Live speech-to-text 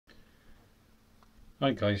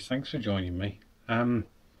Hi guys, thanks for joining me.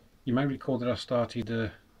 You may recall that I started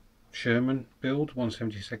a Sherman build,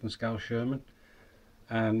 1/72 scale Sherman,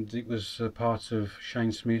 and it was a part of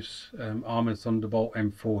Shane Smith's Armoured Thunderbolt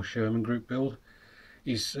M4 Sherman group build.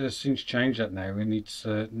 He's since changed that now, and it's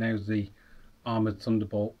now the Armoured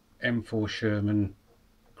Thunderbolt M4 Sherman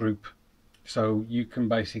group. So you can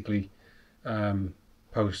basically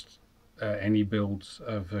post any builds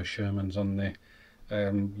of Shermans on there.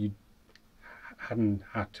 You hadn't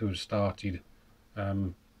had to have started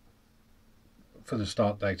for the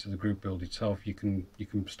start date of the group build itself. You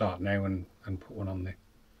can start now and put one on there.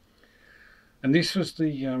 And this was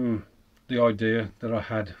the idea that I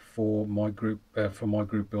had for my group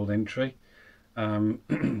build entry. We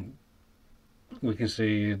can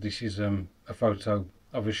see this is a photo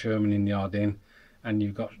of a Sherman in the Ardennes, and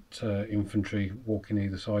you've got infantry walking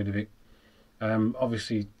either side of it.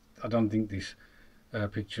 Obviously, I don't think this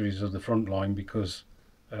picture is of the front line because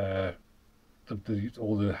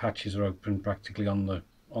all the hatches are open practically on the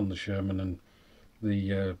Sherman, and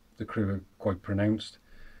the crew are quite pronounced.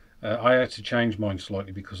 I had to change mine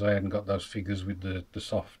slightly because I hadn't got those figures with the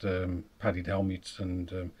soft padded helmets,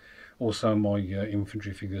 and also my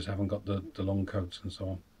infantry figures haven't got the long coats and so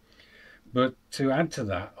on. But to add to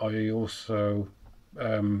that, I also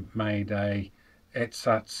made a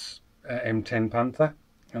Etsatz M10 Panther,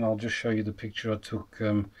 and I'll just show you the picture I took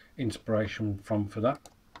inspiration from for that.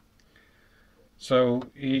 So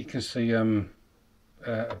you can see one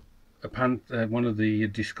of the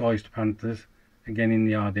disguised panthers, again in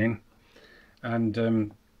the Ardennes,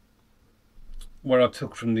 and what I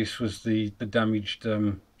took from this was the damaged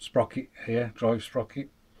sprocket here, drive sprocket,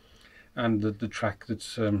 and the track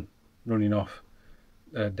that's running off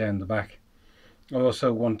down the back. I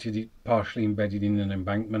also wanted it partially embedded in an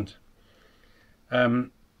embankment.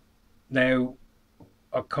 Now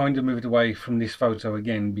I kind of moved away from this photo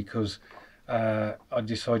again because I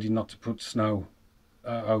decided not to put snow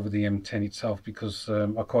over the M10 itself, because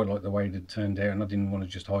I quite like the way it had turned out, and I didn't want to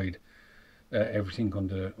just hide everything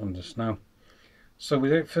under snow. So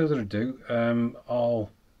without further ado,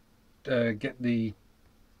 I'll get the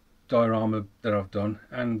diorama that I've done,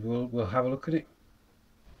 and we'll have a look at it.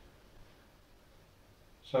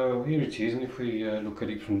 So here it is, and if we look at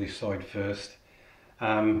it from this side first,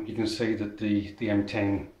 you can see that the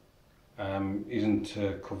M10 isn't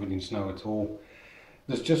covered in snow at all.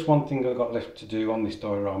 There's just one thing I've got left to do on this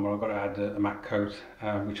diorama. I've got to add a matte coat,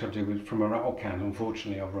 which I do from a rattle can.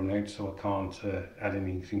 Unfortunately, I've run out, so I can't add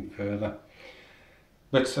anything further.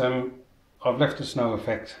 But I've left a snow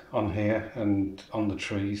effect on here and on the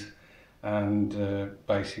trees, and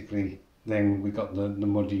basically then we got the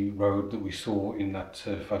muddy road that we saw in that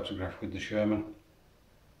photograph with the Sherman.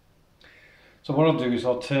 So what I'll do is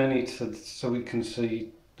I'll turn it so we can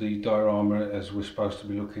see the diorama as we're supposed to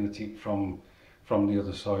be looking at it from the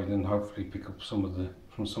other side, and hopefully pick up some of the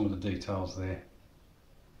details there.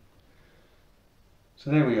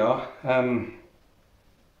 So there we are.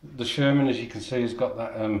 The Sherman, as you can see, has got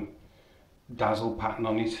that dazzle pattern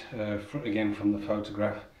on it, again from the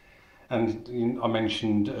photograph. And I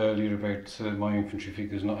mentioned earlier about my infantry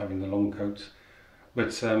figures not having the long coats,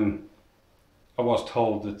 but I was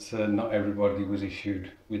told that not everybody was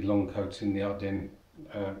issued with long coats in the Ardennes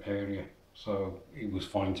area, so it was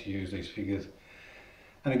fine to use these figures.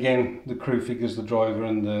 And again, the crew figures, the driver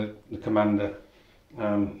and the commander,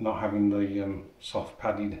 not having the soft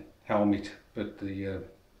padded helmet, but the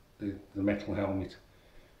metal helmet,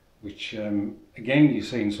 which again you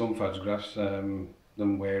see in some photographs them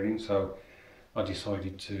wearing, so I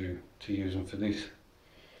decided to use them for this.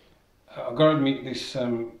 I've got to admit,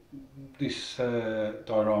 this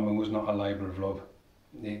diorama was not a labour of love.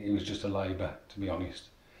 It was just a labour, to be honest.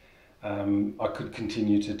 I could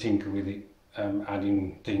continue to tinker with it,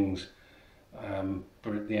 adding things,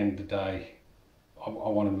 but at the end of the day, I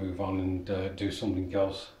want to move on and do something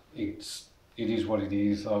else. It is what it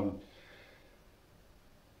is. I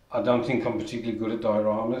don't think I'm particularly good at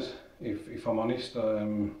dioramas, if I'm honest.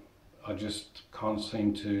 I just can't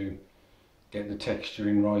seem to get the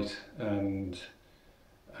texturing right, and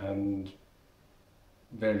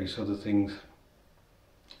various other things.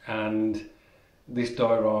 And this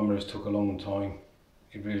diorama has took a long time.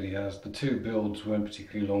 It really has. The two builds weren't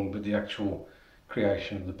particularly long, but the actual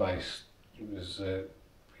creation of the base was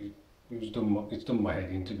it's done my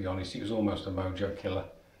head in, to be honest. It was almost a mojo killer,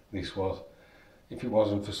 this was. If it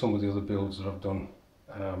wasn't for some of the other builds that I've done,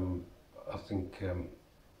 I think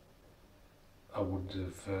I would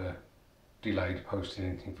have delayed posting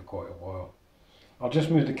anything for quite a while. I'll just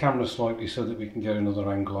move the camera slightly so that we can get another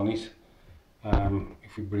angle on it.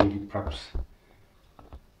 If we bring it perhaps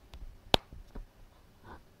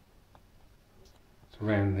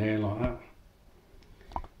around there like that.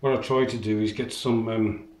 What I try to do is get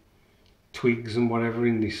some twigs and whatever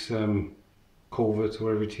in this culvert,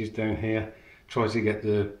 wherever it is down here. Try to get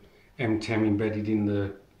the M10 embedded in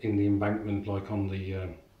the embankment, like on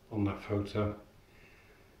that photo.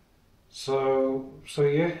 So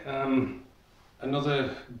yeah,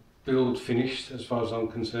 another build finished as far as I'm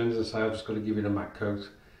concerned. As I say, I've just got to give it a matte coat.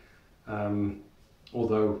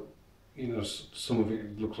 Although, you know, some of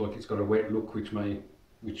it looks like it's got a wet look,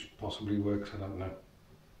 which possibly works. I don't know.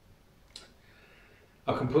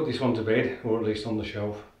 I can put this one to bed, or at least on the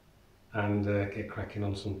shelf, and get cracking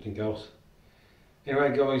on something else.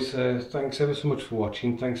 Anyway guys, thanks ever so much for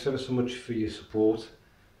watching, thanks ever so much for your support.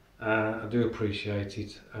 I do appreciate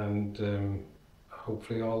it, and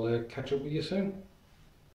hopefully I'll catch up with you soon.